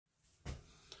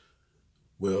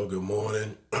Well, good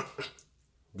morning.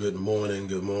 Good morning.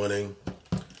 Good morning.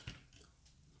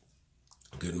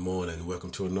 Good morning. Welcome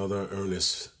to another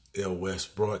Ernest L.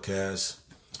 West broadcast.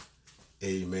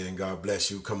 Amen. God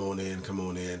bless you. Come on in. Come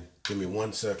on in. Give me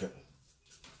 1 second.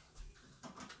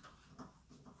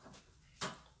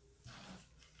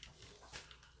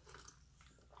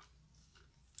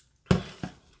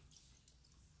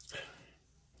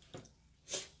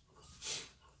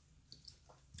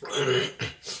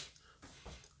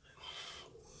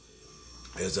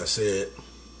 As I said,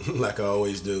 like I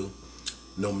always do,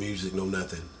 no music, no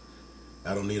nothing.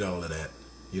 I don't need all of that.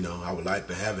 You know, I would like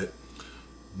to have it.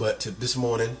 But this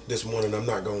morning, I'm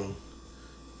not going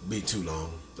to be too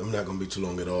long. I'm not going to be too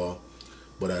long at all.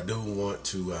 But I do want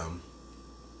to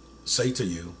say to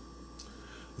you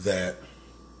that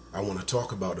I want to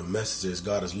talk about the messages.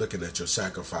 God is looking at your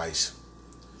sacrifice.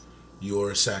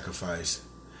 Your sacrifice.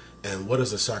 And what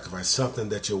is a sacrifice? Something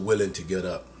that you're willing to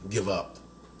give up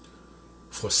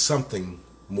for something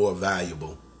more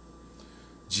valuable.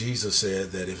 Jesus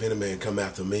said that if any man come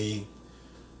after me,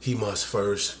 he must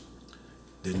first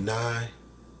deny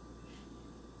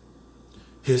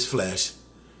his flesh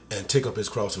and take up his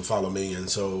cross and follow me. And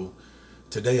so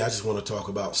today I just want to talk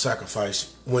about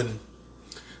sacrifice.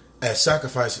 As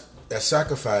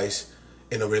sacrifice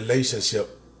in a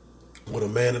relationship with a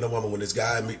man and a woman, when this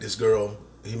guy meet this girl,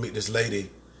 he meet this lady,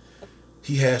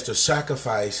 he has to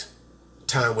sacrifice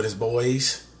time with his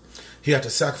boys. He had to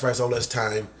sacrifice all his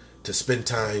time to spend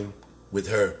time with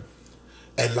her.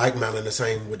 And like manner the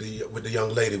same with the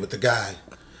young lady, with the guy.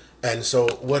 And so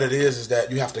what it is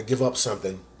that you have to give up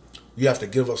something. You have to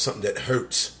give up something that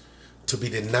hurts, to be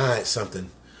denied something.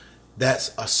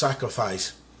 That's a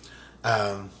sacrifice.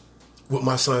 With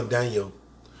my son Daniel,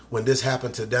 when this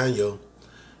happened to Daniel,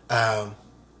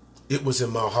 it was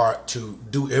in my heart to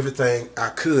do everything I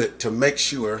could to make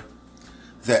sure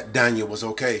that Daniel was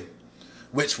okay,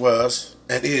 which was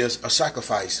and is a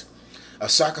sacrifice. A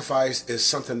sacrifice is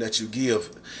something that you give.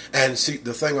 And see,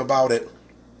 the thing about it,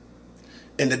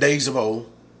 in the days of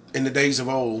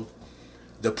old,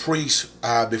 the priests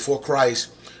before Christ,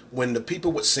 when the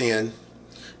people would sin,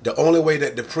 the only way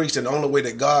that the priest and the only way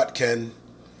that God can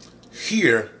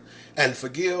hear and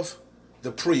forgive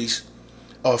the priest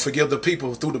or forgive the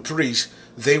people through the priest,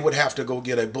 they would have to go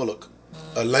get a bullock,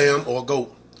 a lamb or a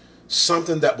goat,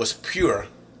 something that was pure.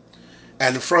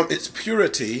 And from its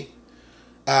purity,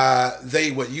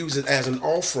 they would use it as an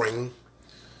offering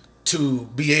to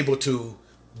be able to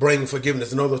bring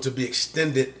forgiveness, in order to be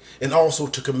extended, and also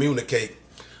to communicate.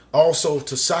 Also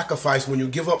to sacrifice. When you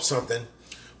give up something,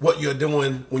 what you're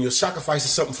doing, when you're sacrificing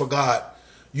something for God,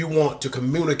 you want to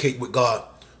communicate with God.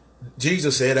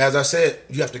 Jesus said, as I said,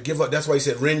 you have to give up. That's why he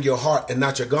said, rend your heart and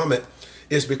not your garment.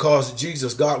 It's because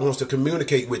God wants to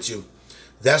communicate with you.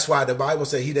 That's why the Bible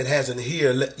says, he that has an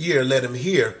ear, let him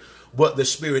hear what the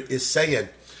Spirit is saying.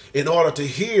 In order to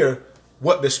hear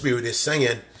what the Spirit is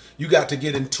saying, you got to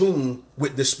get in tune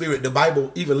with the Spirit. The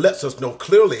Bible even lets us know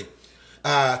clearly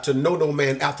to know no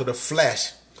man after the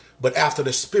flesh, but after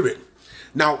the Spirit.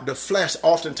 Now, the flesh,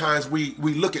 oftentimes we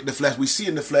look at the flesh, we see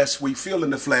in the flesh, we feel in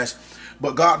the flesh,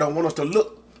 but God don't want us to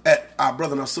look at our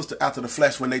brother and our sister after the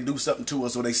flesh when they do something to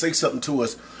us, or they say something to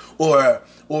us, or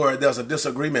there's a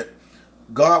disagreement.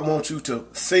 God wants you to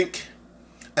think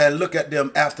and look at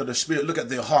them after the Spirit. Look at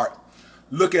their heart.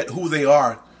 Look at who they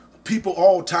are. People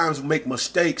all times make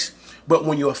mistakes, but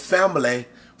when you're family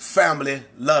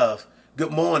love.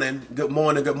 Good morning, good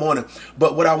morning, good morning.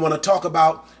 But what I want to talk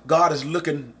about, God is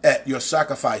looking at your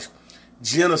sacrifice.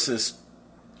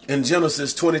 In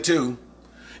Genesis 22,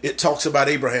 it talks about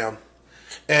Abraham.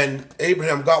 And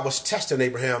Abraham, God was testing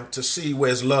Abraham to see where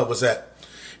his love was at.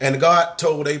 And God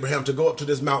told Abraham to go up to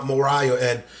this Mount Moriah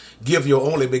and give your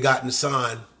only begotten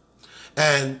son.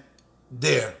 And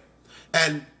there.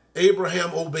 And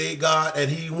Abraham obeyed God, and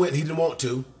he went. He didn't want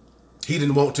to. He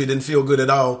didn't feel good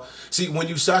at all. See, when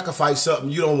you sacrifice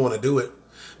something, you don't want to do it.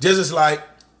 Just as like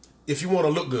if you want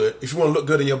to look good,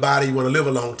 in your body, you want to live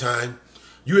a long time,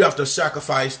 you have to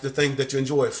sacrifice the things that you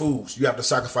enjoy, foods. You have to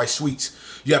sacrifice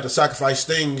sweets. You have to sacrifice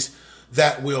things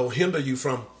that will hinder you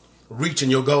from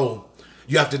reaching your goal.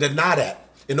 You have to deny that.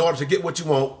 In order to get what you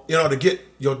want, in order to get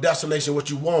your destination, what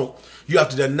you want, you have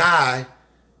to deny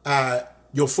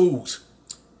your foods.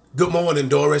 Good morning,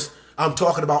 Doris. I'm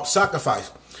talking about sacrifice.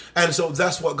 And so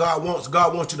that's what God wants.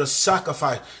 God wants you to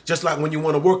sacrifice. Just like when you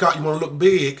want to work out, you want to look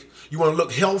big, you want to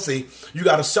look healthy, you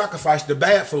got to sacrifice the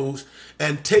bad foods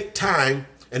and take time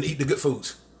and eat the good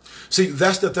foods. See,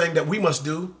 that's the thing that we must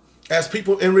do as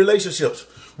people in relationships.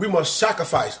 We must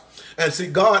sacrifice. And see,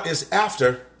 God is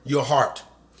after your heart.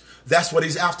 That's what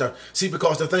he's after. See,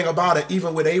 because the thing about it,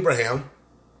 even with Abraham,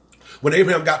 When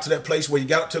Abraham got to that place where he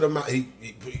got up to the mountain,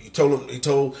 he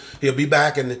told he'll be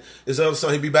back, and his other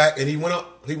son he'd be back, and he went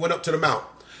up to the mount,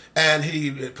 and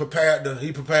he prepared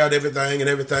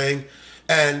everything,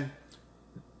 and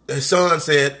his son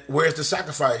said, "Where's the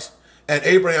sacrifice?" And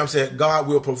Abraham said, "God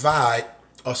will provide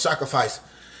a sacrifice."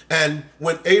 And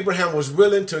when Abraham was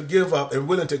willing to give up and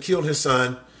willing to kill his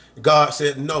son, God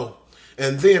said no.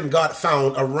 And then God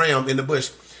found a ram in the bush.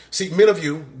 See, many of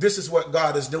you, this is what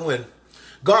God is doing.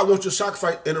 God wants you to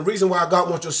sacrifice. And the reason why God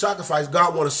wants you to sacrifice,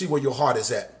 God wants to see where your heart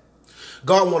is at.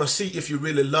 God wants to see if you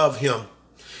really love him.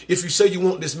 If you say you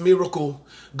want this miracle,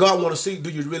 God wants to see, do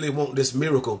you really want this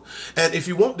miracle? And if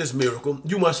you want this miracle,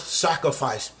 you must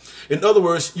sacrifice. In other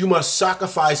words, you must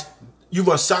sacrifice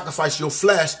your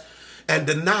flesh and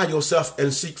deny yourself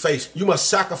and seek faith. You must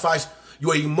sacrifice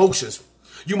your emotions.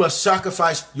 You must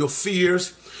sacrifice your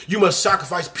fears. You must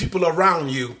sacrifice people around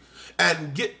you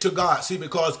and get to God. See,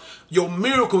 because your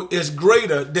miracle is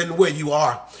greater than where you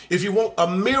are. If you want a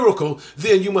miracle,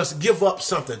 then you must give up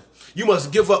something. You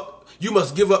must give up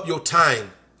your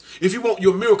time. If you want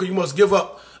your miracle, you must give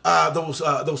up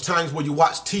those times where you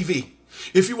watch TV.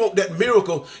 If you want that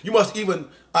miracle, you must even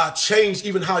change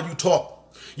even how you talk.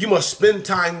 You must spend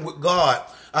time with God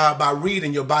by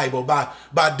reading your Bible,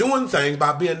 by doing things,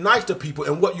 by being nice to people.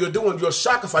 And what you're doing, you're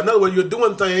sacrificing. In other words, you're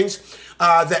doing things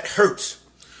that hurts.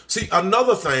 See,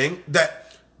 another thing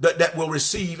that will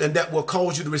receive and that will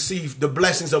cause you to receive the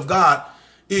blessings of God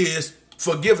is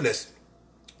forgiveness.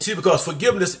 See, because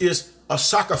forgiveness is a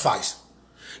sacrifice.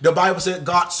 The Bible said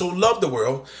God so loved the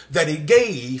world that he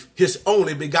gave his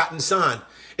only begotten son.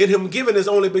 In him giving his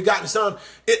only begotten son,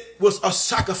 it was a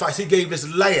sacrifice. He gave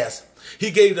his last.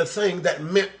 He gave the thing that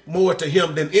meant more to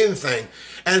him than anything.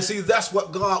 And see, that's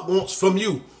what God wants from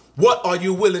you. What are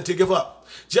you willing to give up?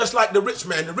 Just like the rich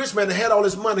man. The rich man had all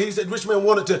his money. He said, the rich man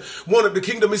wanted the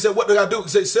kingdom. He said, what do I do? He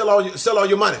said, sell all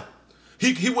your money.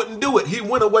 He wouldn't do it. He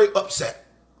went away upset.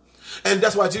 And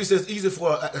that's why Jesus says it's easier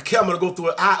for a camel to go through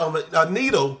an eye of a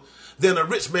needle than a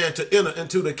rich man to enter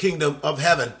into the kingdom of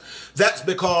heaven. That's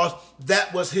because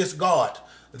that was his God.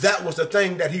 That was the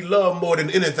thing that he loved more than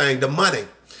anything, the money.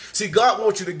 See, God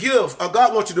wants you to give, or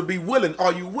God wants you to be willing.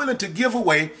 Are you willing to give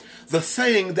away the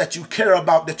thing that you care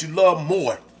about, that you love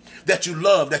more, that you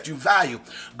love, that you value?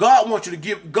 God wants you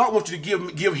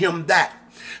to give him that.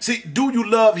 See, do you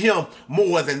love him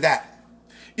more than that?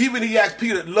 Even he asked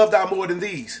Peter, love thou more than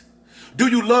these? Do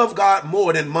you love God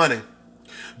more than money?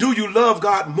 Do you love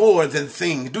God more than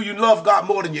things? Do you love God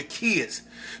more than your kids?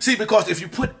 See, because if you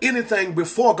put anything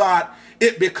before God,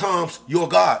 it becomes your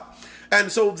God.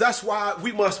 And so that's why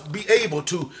we must be able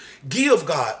to give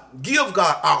God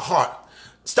our heart.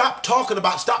 Stop talking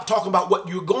about what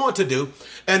you're going to do.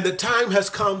 And the time has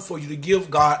come for you to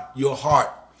give God your heart.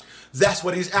 That's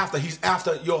what he's after. He's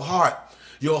after your heart.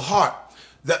 Your heart.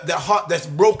 The heart that's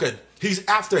broken. He's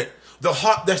after it. The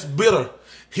heart that's bitter.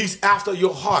 He's after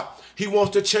your heart. He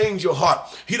wants to change your heart.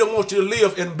 He don't want you to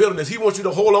live in bitterness. He wants you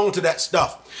to hold on to that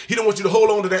stuff. He don't want you to hold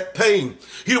on to that pain.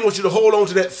 He don't want you to hold on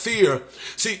to that fear.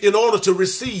 See, in order to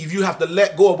receive, you have to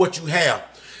let go of what you have.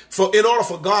 In order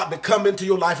for God to come into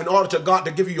your life, in order for God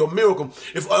to give you your miracle,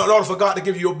 in order for God to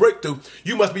give you your breakthrough,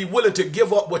 you must be willing to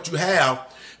give up what you have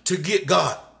to get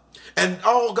God. And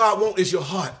all God wants is your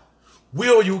heart.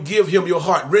 Will you give him your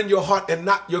heart? Rend your heart and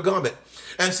not your garment.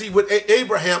 And see, with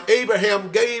Abraham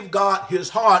gave God his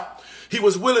heart. He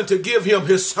was willing to give him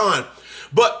his son.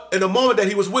 But in the moment that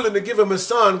he was willing to give him his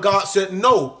son, God said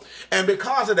no. And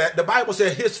because of that, the Bible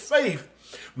said his faith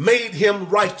made him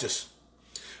righteous.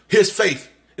 His faith.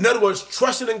 In other words,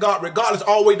 trusting in God regardless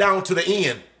all the way down to the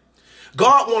end.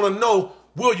 God want to know,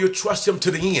 will you trust him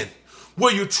to the end?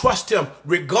 Will you trust him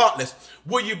regardless?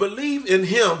 Will you believe in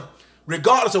him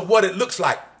regardless of what it looks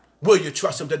like? Will you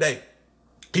trust him today?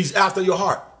 He's after your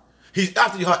heart. He's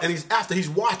after your heart, and he's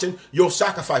watching your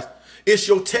sacrifice. It's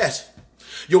your test,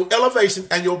 your elevation,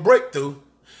 and your breakthrough.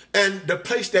 And the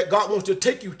place that God wants to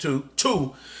take you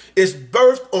to is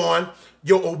birthed on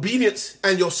your obedience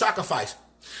and your sacrifice.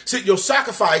 See, your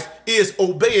sacrifice is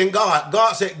obeying God.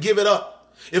 God said, give it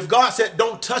up. If God said,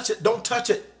 don't touch it, don't touch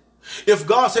it. If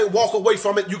God said, walk away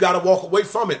from it, you got to walk away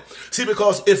from it. See,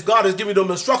 because if God is giving them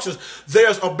instructions,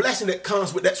 there's a blessing that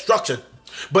comes with that instruction.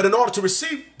 But in order to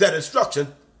receive that instruction,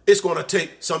 it's going to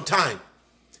take some time.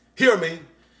 Hear me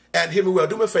and hear me well.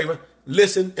 Do me a favor.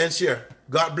 Listen and share.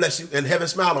 God bless you and heaven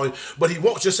smile on you. But he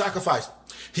wants your sacrifice.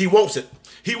 He wants it.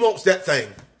 He wants that thing.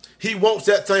 He wants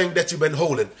that thing that you've been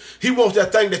holding. He wants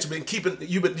that thing that you've been keeping,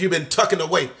 you've been tucking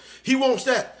away. He wants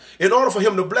that. In order for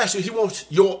him to bless you, he wants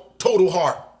your total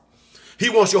heart. He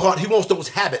wants your heart. He wants those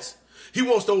habits. He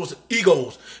wants those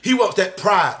egos. He wants that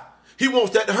pride. He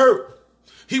wants that hurt.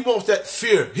 He wants that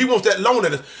fear. He wants that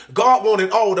loneliness. God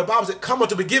wanted all. The Bible said, come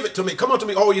unto me, give it to me. Come unto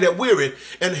me, all you that weary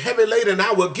and heavy laden, and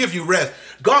I will give you rest.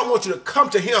 God wants you to come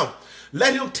to him.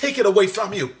 Let him take it away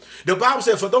from you. The Bible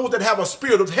says, for those that have a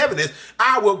spirit of heaviness,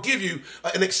 I will give you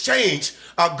an exchange,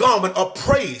 a garment of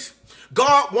praise.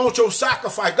 God wants your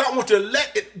sacrifice. God wants you to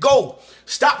let it go.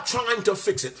 Stop trying to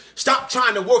fix it. Stop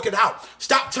trying to work it out.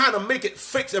 Stop trying to make it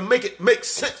fix and make it make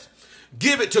sense.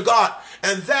 Give it to God.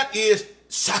 And that is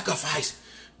sacrifice.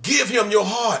 Give him your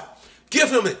heart. Give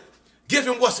him it. Give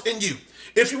him what's in you.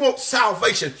 If you want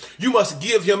salvation, you must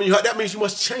give him your heart. That means you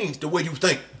must change the way you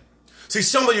think. See,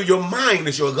 some of you, your mind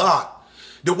is your God.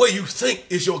 The way you think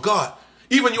is your God.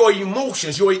 Even your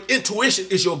emotions, your intuition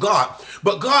is your God.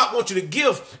 But God wants you to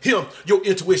give him your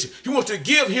intuition. He wants you to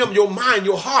give him your mind,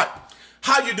 your heart.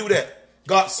 How you do that?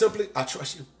 God, simply, I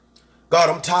trust you. God,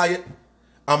 I'm tired.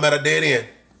 I'm at a dead end.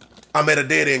 I'm at a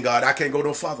dead end, God. I can't go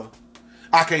no further.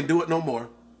 I can't do it no more.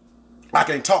 I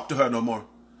can't talk to her no more.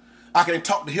 I can't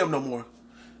talk to him no more.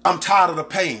 I'm tired of the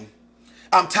pain.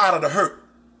 I'm tired of the hurt.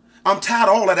 I'm tired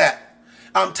of all of that.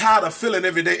 I'm tired of feeling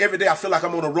every day. Every day I feel like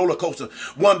I'm on a roller coaster.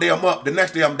 One day I'm up, the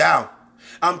next day I'm down.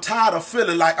 I'm tired of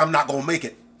feeling like I'm not going to make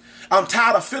it. I'm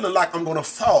tired of feeling like I'm going to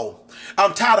fall.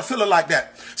 I'm tired of feeling like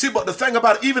that. See, but the thing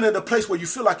about it, even in the place where you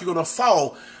feel like you're going to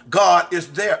fall, God is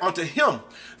there unto him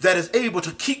that is able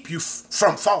to keep you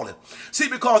from falling. See,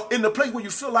 because in the place where you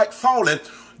feel like falling,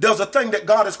 there's a thing that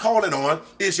God is calling on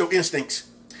is your instincts.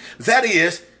 That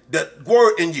is the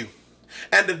word in you.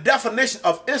 And the definition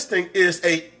of instinct is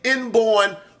a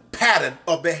inborn pattern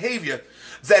of behavior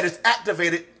that is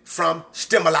activated from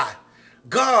stimuli.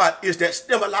 God is that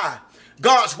stimuli.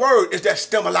 God's word is that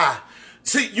stimuli.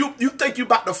 See, you think you're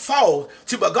about to fall,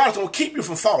 see, but God's going to keep you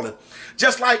from falling.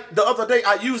 Just like the other day,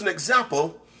 I used an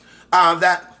example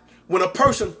that when a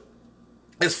person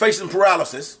is facing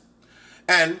paralysis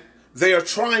and they are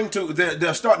trying to,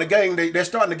 they're starting to gain, they're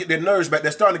starting to get their nerves back,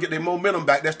 they're starting to get their momentum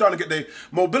back, they're starting to get their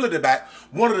mobility back.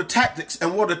 One of the tactics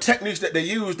and one of the techniques that they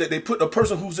use, that they put a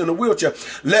person who's in a wheelchair,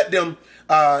 let them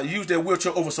use their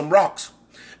wheelchair over some rocks.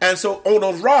 And so on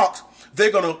those rocks, they're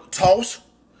going to toss,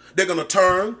 they're going to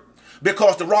turn,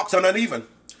 because the rocks are uneven.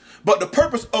 But the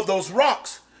purpose of those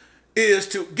rocks is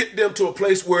to get them to a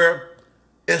place where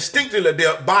instinctively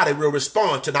their body will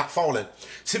respond to not falling.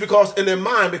 See, because in their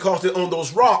mind, because they're on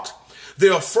those rocks,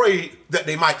 they're afraid that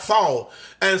they might fall.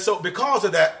 And so because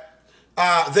of that,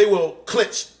 they will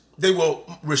clench, they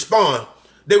will respond,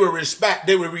 they will respect,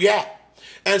 they will react.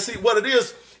 And see what it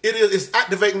is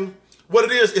activating, what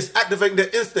it is activating their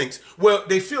instincts. Where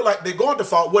they feel like they're going to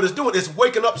fall, what it's doing is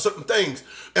waking up certain things.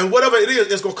 And whatever it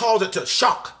is, it's going to cause it to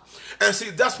shock. And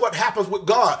see, that's what happens with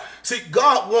God. See,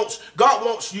 God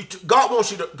wants you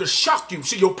to shock you.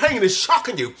 See, your pain is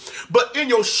shocking you. But in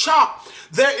your shock,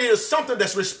 there is something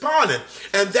that's responding,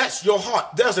 and that's your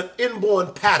heart. There's an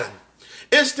inborn pattern.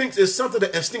 Instincts is something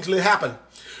that instinctively happens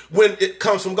when it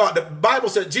comes from God. The Bible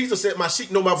said, Jesus said, my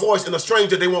sheep know my voice, and a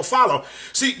stranger they won't follow.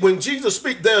 See, when Jesus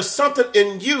speaks, there's something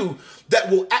in you that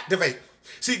will activate.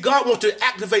 See, God wants to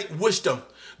activate wisdom.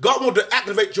 God wants to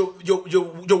activate your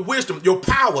wisdom, your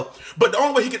power. But the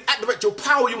only way he can activate your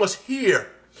power, you must hear.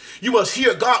 You must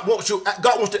hear. God wants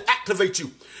to activate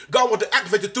you. God wants to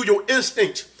activate you through your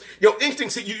instincts. Your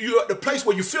instincts, see, you're at the place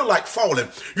where you feel like falling.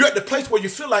 You're at the place where you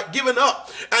feel like giving up.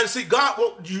 And see, God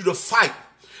wants you to fight.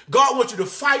 God wants you to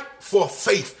fight for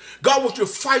faith. God wants you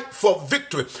to fight for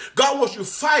victory. God wants you to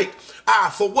fight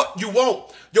for what you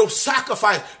want, your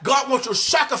sacrifice. God wants you to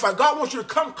sacrifice. God wants you to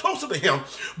come closer to him.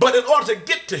 But in order to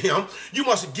get to him, you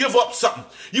must give up something.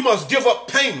 You must give up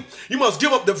pain. You must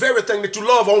give up the very thing that you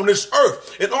love on this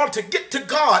earth. In order to get to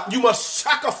God, you must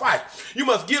sacrifice. You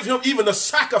must give him even the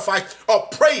sacrifice of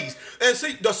praise. And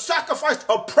see, the sacrifice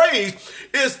of praise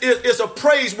is a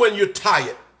praise when you're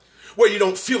tired, where you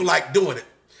don't feel like doing it.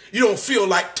 You don't feel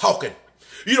like talking.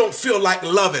 You don't feel like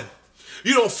loving.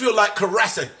 You don't feel like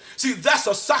caressing. See, that's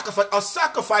a sacrifice. A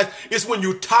sacrifice is when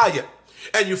you're tired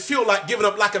and you feel like giving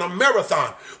up, like in a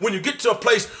marathon. When you get to a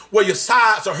place where your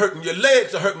sides are hurting, your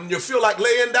legs are hurting, you feel like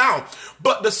laying down.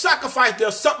 But the sacrifice,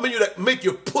 there's something in you that make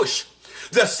you push.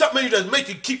 There's something in you that make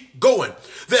you keep going.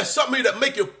 There's something in you that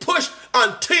make you push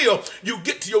until you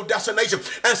get to your destination.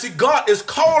 And see, God is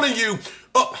calling you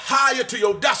up higher to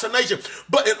your destination.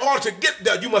 But in order to get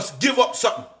there, you must give up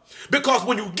something. Because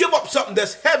when you give up something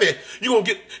that's heavy, you're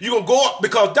gonna go up.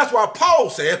 Because that's why Paul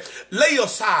said, lay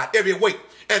aside every weight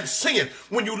and sin.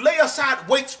 When you lay aside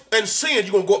weights and sin,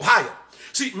 you're gonna go up higher.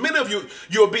 See, many of you,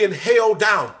 you're being held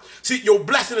down. See, your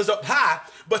blessing is up high,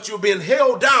 but you're being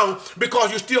held down because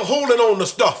you're still holding on to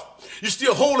stuff. You're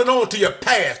still holding on to your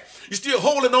past. You're still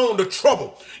holding on to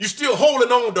trouble. You're still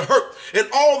holding on to hurt and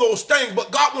all those things.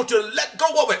 But God wants you to let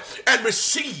go of it and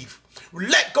receive.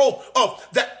 Let go of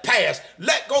that past.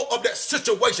 Let go of that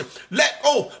situation. Let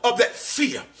go of that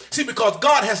fear. See, because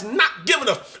God has not given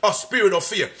us a spirit of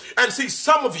fear. And see,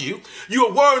 some of you,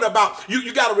 you're worried about,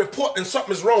 you got a report and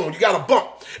something's wrong. You got a bump.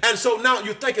 And so now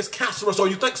you think it's cancerous or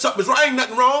you think something's wrong. Ain't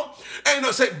nothing wrong. Ain't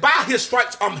nothing. Say, by his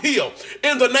stripes, I'm healed.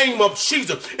 In the name of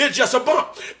Jesus. It's just a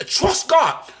bump. Trust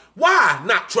God. Why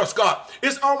not trust God?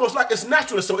 It's almost like it's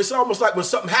naturally so. It's almost like when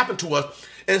something happened to us,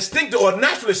 instinctively or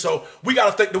naturally so, we got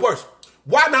to think the worst.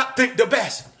 Why not think the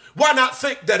best? Why not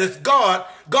think that it's God?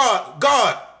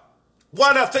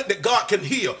 Why not think that God can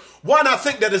heal? Why not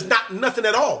think that it's not nothing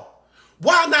at all?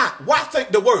 Why not? Why think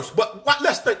the worst? But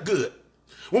let's think good.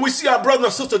 When we see our brother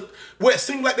and sister where it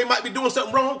seems like they might be doing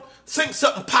something wrong, think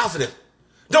something positive.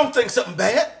 Don't think something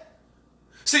bad.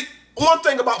 See, one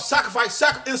thing about sacrifice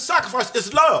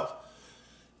is love.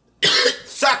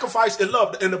 Sacrifice is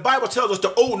love. And the Bible tells us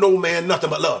to owe no man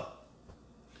nothing but love.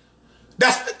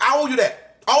 I owe you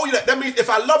that. I owe you that. That means if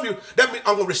I love you, that means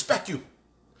I'm going to respect you.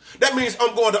 That means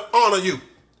I'm going to honor you.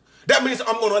 That means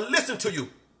I'm going to listen to you.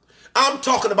 I'm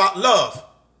talking about love.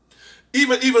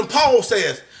 Even Paul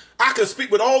says, I can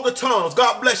speak with all the tongues.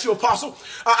 God bless you, apostle.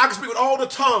 I can speak with all the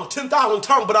tongues, 10,000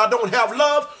 tongues, but I don't have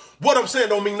love. What I'm saying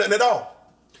don't mean nothing at all.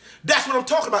 That's what I'm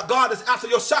talking about. God is after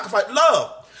your sacrifice,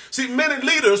 love. See, many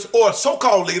leaders or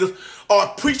so-called leaders are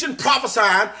preaching,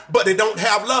 prophesying, but they don't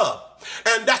have love.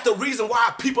 And that's the reason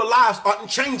why people's lives aren't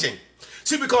changing.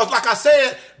 See, because like I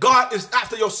said, God is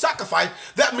after your sacrifice.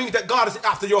 That means that God is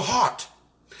after your heart.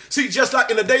 See, just like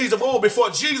in the days of old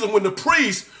before Jesus, when the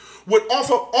priest would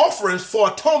offer offerings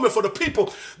for atonement for the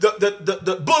people,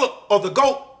 the bullock or the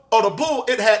goat or the bull,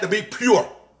 it had to be pure.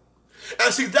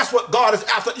 And see, that's what God is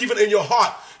after even in your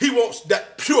heart. He wants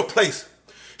that pure place.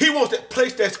 He wants that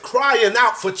place that's crying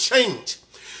out for change.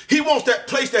 He wants that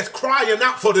place that's crying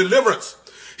out for deliverance.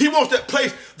 He wants that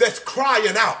place that's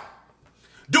crying out.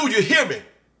 Do you hear me?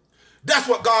 That's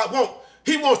what God wants.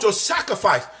 He wants your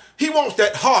sacrifice. He wants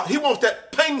that heart. He wants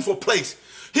that painful place.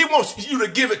 He wants you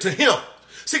to give it to him.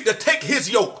 See, to take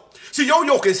his yoke. See, your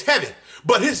yoke is heavy,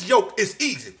 but his yoke is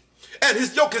easy. And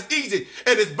his yoke is easy,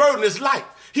 and his burden is light.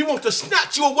 He wants to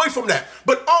snatch you away from that.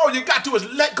 But all you got to do is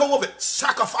let go of it.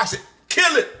 Sacrifice it.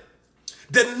 Kill it.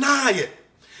 Deny it.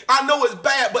 I know it's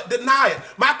bad, but deny it.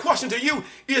 My question to you,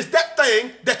 is that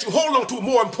thing that you hold on to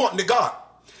more important to God?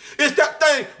 Is that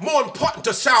thing more important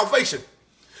to salvation?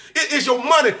 Is your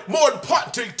money more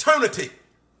important to eternity?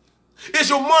 Is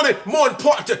your money more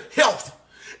important to health?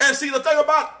 And see, the thing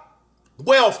about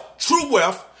wealth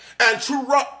and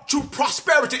true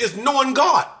prosperity is knowing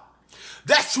God.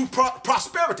 That's true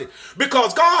prosperity.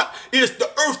 Because God is the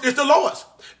earth is the Lord's,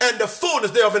 and the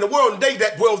fullness thereof in the world, and they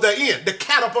that dwell therein. The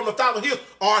cattle upon 1,000 hills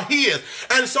are his.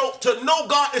 And so to know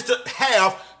God is to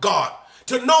have God.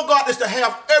 To know God is to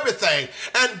have everything.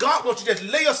 And God wants you to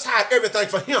just lay aside everything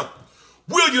for him.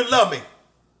 Will you love me?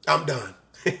 I'm done.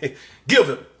 Give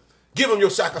him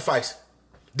your sacrifice.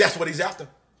 That's what he's after.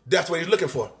 That's what he's looking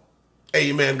for.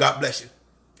 Amen. God bless you.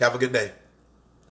 Have a good day.